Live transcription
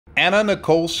Anna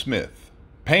Nicole Smith,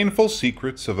 Painful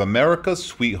Secrets of America's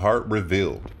Sweetheart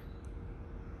Revealed.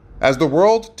 As the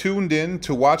world tuned in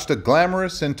to watch the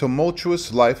glamorous and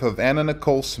tumultuous life of Anna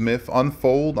Nicole Smith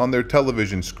unfold on their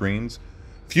television screens,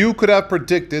 few could have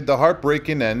predicted the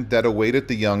heartbreaking end that awaited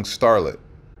the young starlet.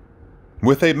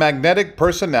 With a magnetic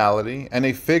personality and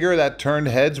a figure that turned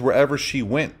heads wherever she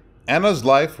went, Anna's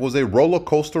life was a roller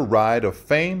coaster ride of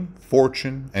fame,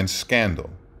 fortune, and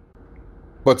scandal.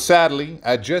 But sadly,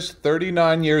 at just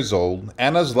 39 years old,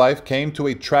 Anna's life came to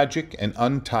a tragic and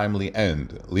untimely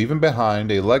end, leaving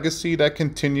behind a legacy that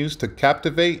continues to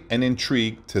captivate and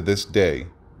intrigue to this day.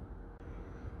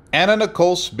 Anna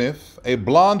Nicole Smith, a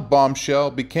blonde bombshell,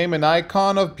 became an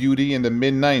icon of beauty in the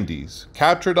mid-90s,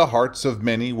 captured the hearts of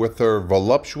many with her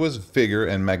voluptuous figure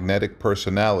and magnetic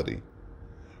personality.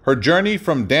 Her journey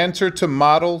from dancer to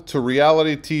model to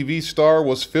reality TV star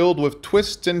was filled with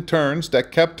twists and turns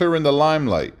that kept her in the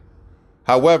limelight.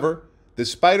 However,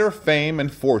 despite her fame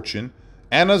and fortune,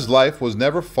 Anna's life was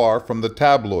never far from the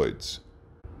tabloids.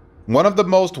 One of the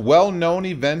most well-known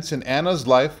events in Anna's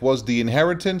life was the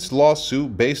inheritance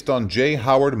lawsuit based on J.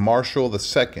 Howard Marshall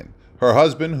II, her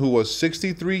husband who was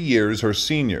 63 years her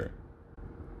senior.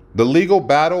 The legal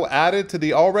battle added to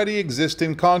the already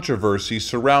existing controversy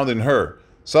surrounding her,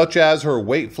 such as her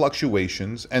weight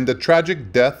fluctuations and the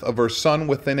tragic death of her son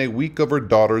within a week of her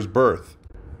daughter's birth.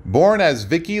 Born as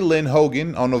Vicki Lynn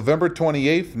Hogan on November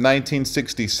 28,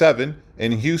 1967,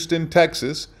 in Houston,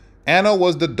 Texas, Anna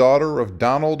was the daughter of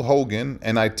Donald Hogan,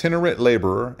 an itinerant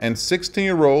laborer, and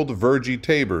 16-year-old Virgie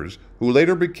Tabers, who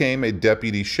later became a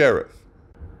deputy sheriff.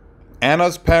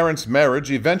 Anna's parents' marriage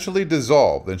eventually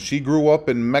dissolved, and she grew up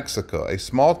in Mexico, a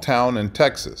small town in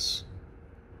Texas.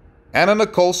 Anna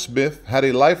Nicole Smith had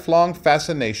a lifelong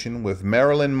fascination with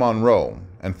Marilyn Monroe,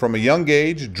 and from a young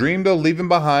age dreamed of leaving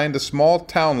behind the small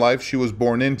town life she was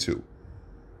born into.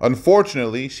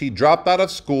 Unfortunately, she dropped out of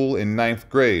school in 9th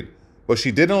grade, but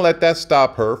she didn't let that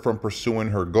stop her from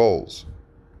pursuing her goals.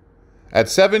 At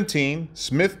 17,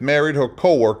 Smith married her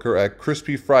co-worker at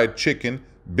Crispy Fried Chicken,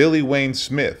 Billy Wayne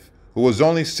Smith, who was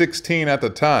only 16 at the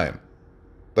time.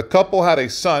 The couple had a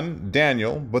son,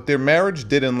 Daniel, but their marriage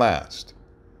didn't last.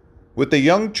 With a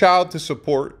young child to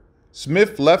support,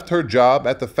 Smith left her job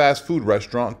at the fast food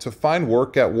restaurant to find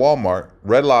work at Walmart,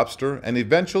 Red Lobster, and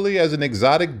eventually as an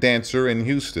exotic dancer in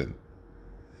Houston.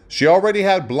 She already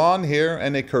had blonde hair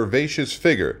and a curvaceous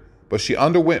figure, but she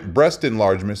underwent breast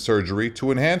enlargement surgery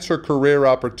to enhance her career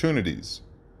opportunities.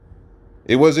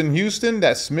 It was in Houston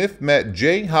that Smith met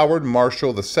J. Howard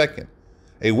Marshall II,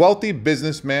 a wealthy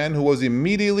businessman who was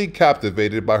immediately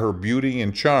captivated by her beauty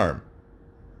and charm.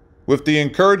 With the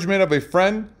encouragement of a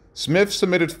friend, Smith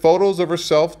submitted photos of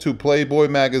herself to Playboy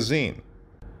magazine.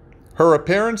 Her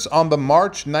appearance on the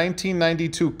March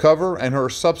 1992 cover and her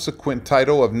subsequent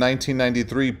title of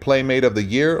 1993 Playmate of the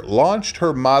Year launched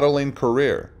her modeling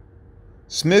career.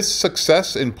 Smith's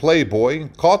success in Playboy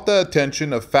caught the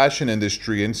attention of fashion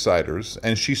industry insiders,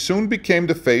 and she soon became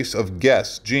the face of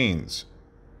Guess jeans.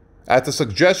 At the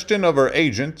suggestion of her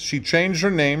agent, she changed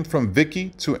her name from Vicki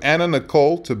to Anna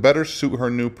Nicole to better suit her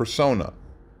new persona.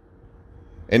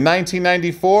 In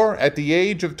 1994, at the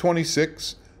age of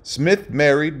 26, Smith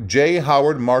married J.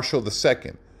 Howard Marshall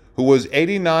II, who was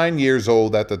 89 years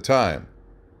old at the time.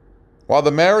 While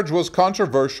the marriage was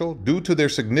controversial due to their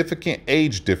significant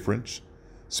age difference,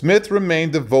 Smith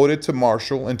remained devoted to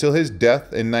Marshall until his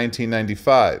death in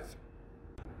 1995.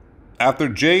 After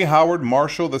J. Howard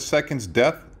Marshall II's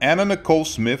death, Anna Nicole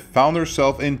Smith found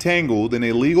herself entangled in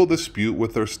a legal dispute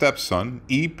with her stepson,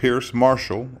 E. Pierce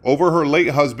Marshall, over her late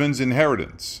husband's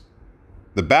inheritance.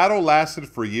 The battle lasted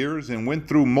for years and went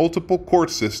through multiple court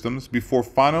systems before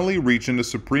finally reaching the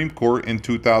Supreme Court in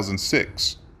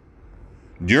 2006.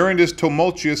 During this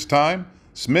tumultuous time,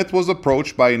 Smith was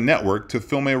approached by a network to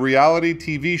film a reality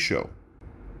TV show.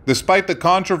 Despite the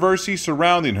controversy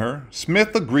surrounding her,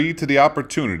 Smith agreed to the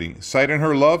opportunity, citing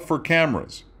her love for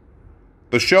cameras.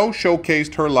 The show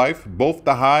showcased her life, both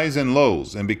the highs and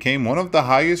lows, and became one of the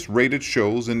highest rated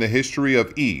shows in the history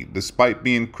of E, despite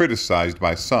being criticized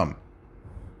by some.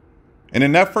 In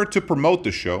an effort to promote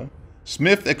the show,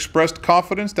 Smith expressed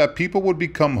confidence that people would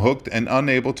become hooked and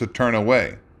unable to turn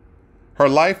away. Her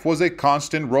life was a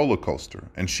constant roller coaster,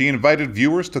 and she invited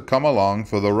viewers to come along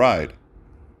for the ride.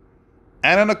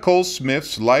 Anna Nicole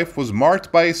Smith's life was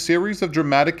marked by a series of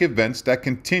dramatic events that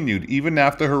continued even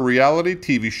after her reality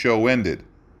TV show ended.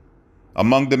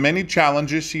 Among the many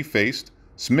challenges she faced,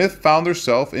 Smith found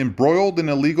herself embroiled in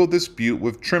a legal dispute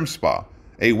with Trim Spa,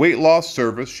 a weight loss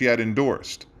service she had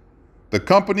endorsed. The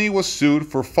company was sued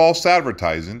for false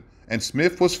advertising, and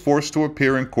Smith was forced to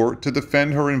appear in court to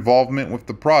defend her involvement with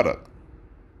the product.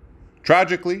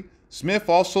 Tragically, Smith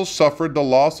also suffered the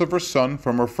loss of her son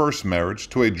from her first marriage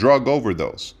to a drug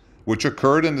overdose, which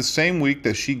occurred in the same week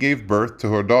that she gave birth to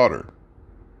her daughter.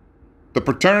 The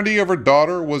paternity of her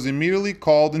daughter was immediately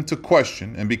called into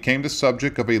question and became the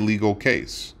subject of a legal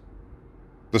case.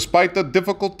 Despite the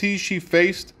difficulties she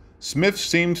faced, Smith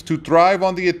seemed to thrive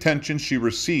on the attention she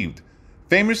received,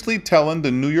 famously telling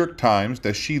the New York Times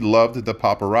that she loved the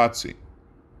paparazzi.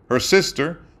 Her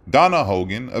sister, Donna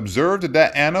Hogan, observed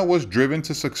that Anna was driven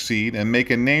to succeed and make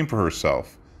a name for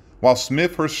herself, while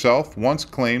Smith herself once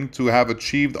claimed to have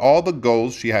achieved all the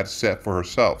goals she had set for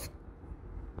herself.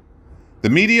 The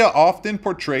media often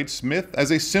portrayed Smith as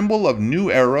a symbol of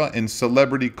new era in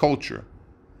celebrity culture.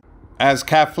 As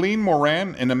Kathleen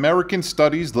Moran, an American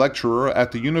Studies lecturer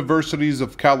at the Universities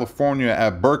of California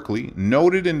at Berkeley,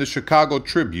 noted in the Chicago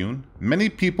Tribune, many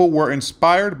people were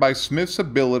inspired by Smith's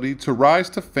ability to rise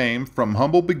to fame from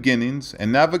humble beginnings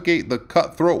and navigate the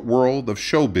cutthroat world of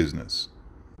show business.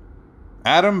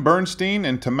 Adam Bernstein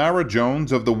and Tamara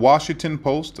Jones of the Washington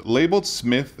Post labeled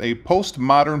Smith a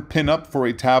postmodern pinup for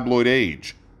a tabloid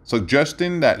age,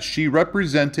 suggesting that she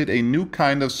represented a new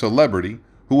kind of celebrity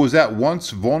who was at once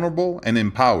vulnerable and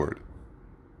empowered.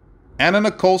 Anna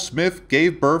Nicole Smith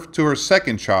gave birth to her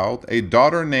second child, a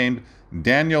daughter named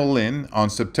Danielle Lynn, on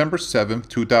September 7,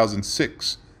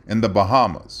 2006, in the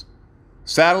Bahamas.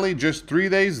 Sadly, just 3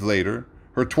 days later,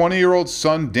 her 20-year-old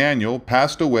son Daniel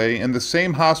passed away in the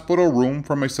same hospital room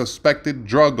from a suspected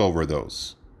drug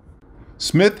overdose.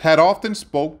 Smith had often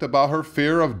spoke about her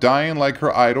fear of dying like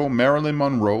her idol Marilyn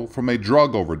Monroe from a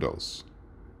drug overdose.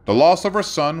 The loss of her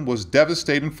son was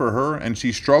devastating for her, and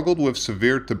she struggled with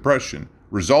severe depression,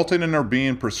 resulting in her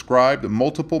being prescribed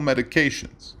multiple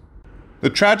medications.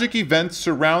 The tragic events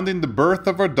surrounding the birth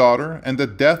of her daughter and the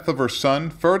death of her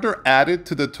son further added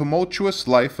to the tumultuous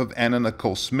life of Anna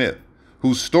Nicole Smith,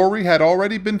 whose story had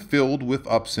already been filled with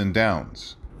ups and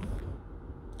downs.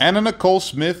 Anna Nicole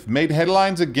Smith made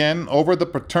headlines again over the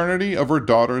paternity of her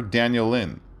daughter Danielle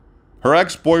Lynn. Her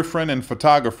ex-boyfriend and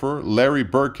photographer, Larry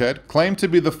Burkhead, claimed to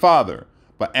be the father,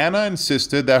 but Anna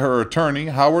insisted that her attorney,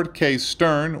 Howard K.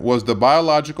 Stern, was the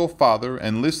biological father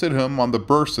and listed him on the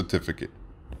birth certificate.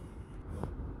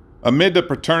 Amid the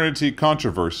paternity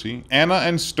controversy, Anna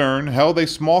and Stern held a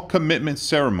small commitment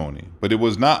ceremony, but it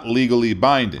was not legally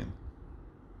binding.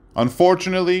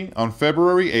 Unfortunately, on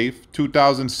February 8,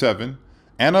 2007,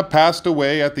 Anna passed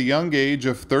away at the young age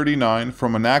of 39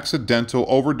 from an accidental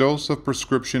overdose of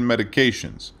prescription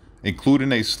medications,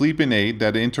 including a sleeping aid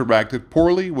that interacted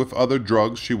poorly with other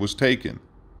drugs she was taking.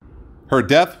 Her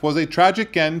death was a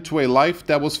tragic end to a life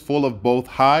that was full of both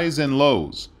highs and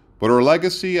lows, but her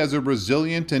legacy as a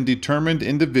resilient and determined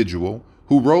individual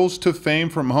who rose to fame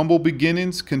from humble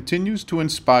beginnings continues to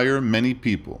inspire many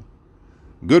people.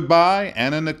 Goodbye,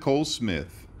 Anna Nicole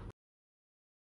Smith.